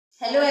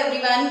Hello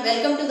everyone,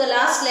 welcome to the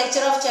last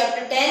lecture of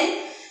chapter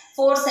 10,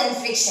 Force and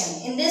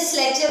Friction. In this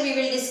lecture we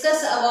will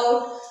discuss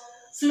about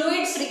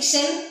fluid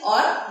friction or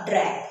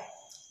drag.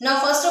 Now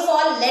first of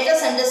all, let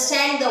us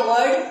understand the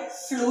word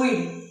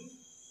fluid.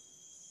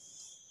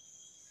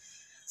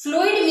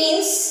 Fluid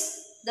means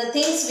the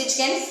things which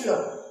can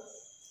flow.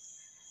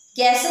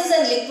 Gases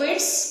and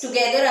liquids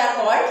together are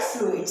called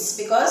fluids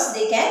because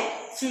they can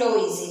flow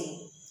easily.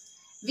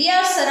 We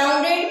are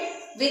surrounded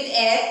with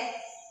air,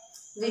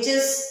 which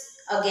is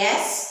a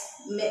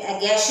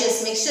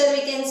gaseous mixture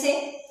we can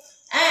say,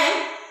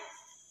 and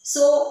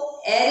so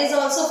air is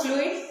also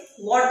fluid.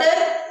 Water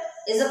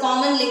is a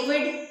common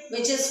liquid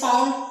which is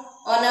found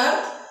on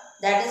earth,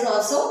 that is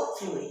also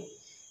fluid.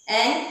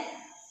 And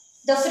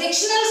the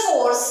frictional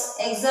force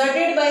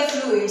exerted by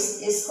fluids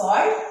is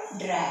called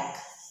drag.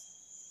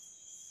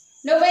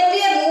 Now when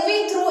we are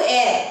moving through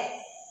air,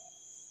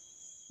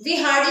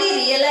 we hardly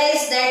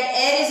realize that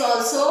air is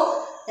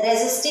also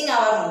resisting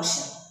our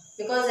motion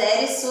because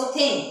air is so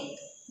thin.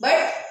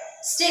 But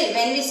still,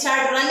 when we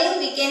start running,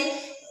 we can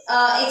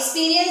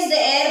experience the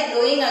air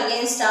blowing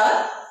against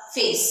our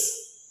face.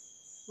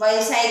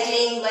 While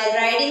cycling, while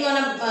riding on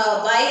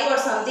a bike or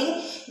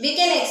something, we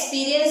can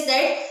experience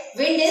that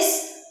wind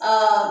is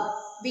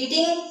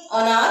beating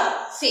on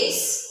our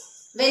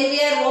face. When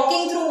we are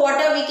walking through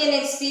water, we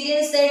can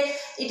experience that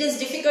it is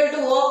difficult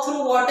to walk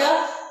through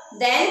water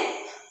than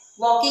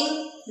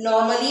walking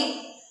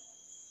normally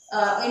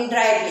in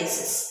dry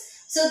places.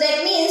 So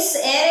that means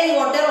air and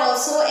water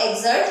also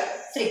exert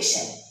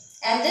friction,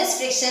 and this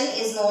friction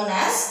is known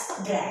as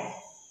drag.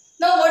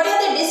 Now what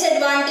are the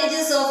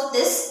disadvantages of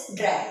this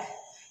drag?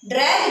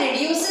 Drag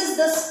reduces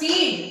the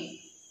speed.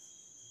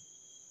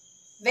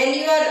 When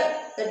you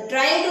are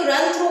trying to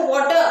run through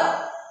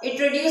water, it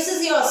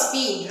reduces your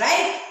speed,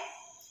 right?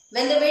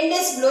 When the wind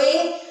is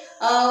blowing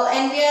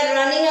and we are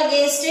running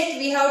against it,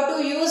 we have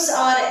to use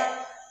our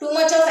too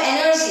much of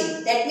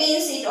energy. That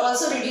means it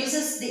also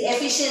reduces the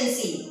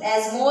efficiency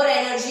as more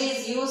energy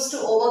is used to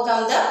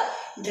overcome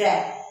the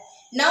drag.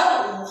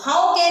 Now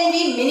how can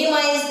we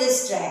minimize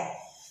this drag?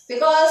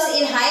 Because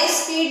in high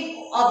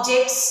speed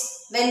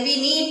objects, when we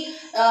need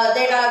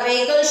that our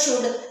vehicle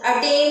should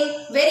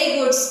attain very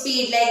good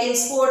speed, like in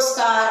sports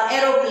car,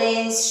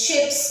 aeroplanes,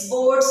 ships,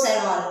 boats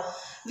and all,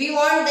 we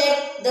want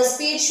that the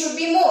speed should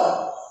be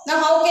more.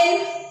 Now how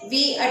can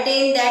we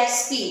attain that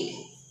speed?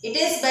 It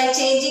is by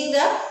changing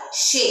the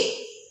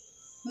shape,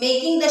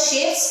 making the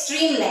shape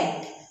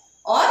streamlined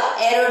or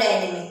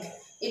aerodynamic.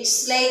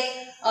 It's like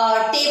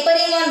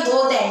tapering on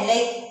both ends.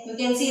 Like you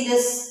can see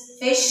this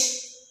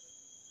fish.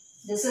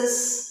 This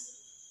is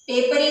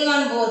tapering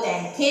on both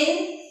ends.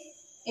 Thin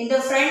in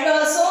the front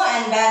also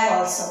and back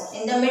also.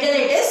 In the middle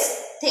it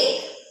is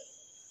thick.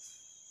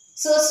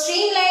 So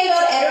streamlined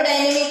or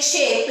aerodynamic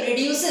shape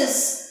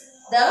reduces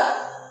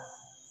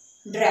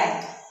the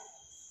drag.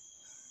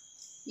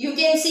 You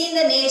can see in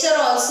the nature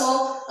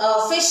also,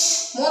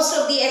 fish, most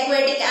of the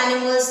aquatic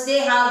animals, they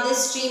have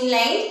this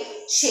streamlined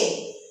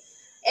shape.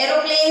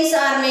 Aeroplanes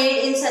are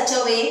made in such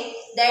a way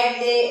that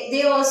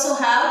they also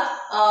have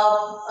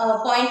a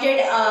pointed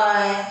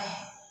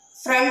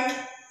front.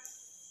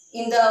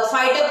 In the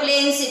fighter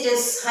planes it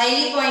is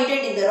highly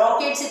pointed, in the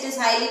rockets it is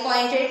highly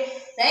pointed,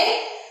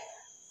 right?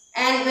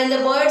 And when the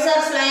birds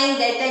are flying,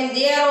 that time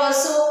they are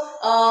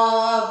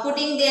also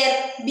putting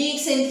their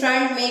beaks in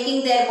front,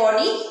 making their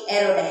body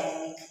aerodynamic.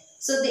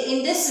 So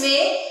in this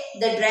way,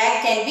 the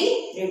drag can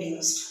be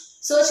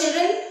reduced. So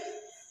children,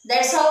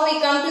 that's how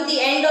we come to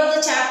the end of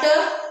the chapter.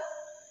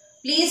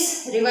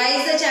 Please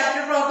revise the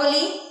chapter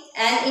properly,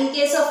 and in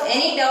case of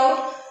any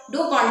doubt, do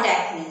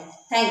contact me.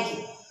 Thank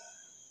you.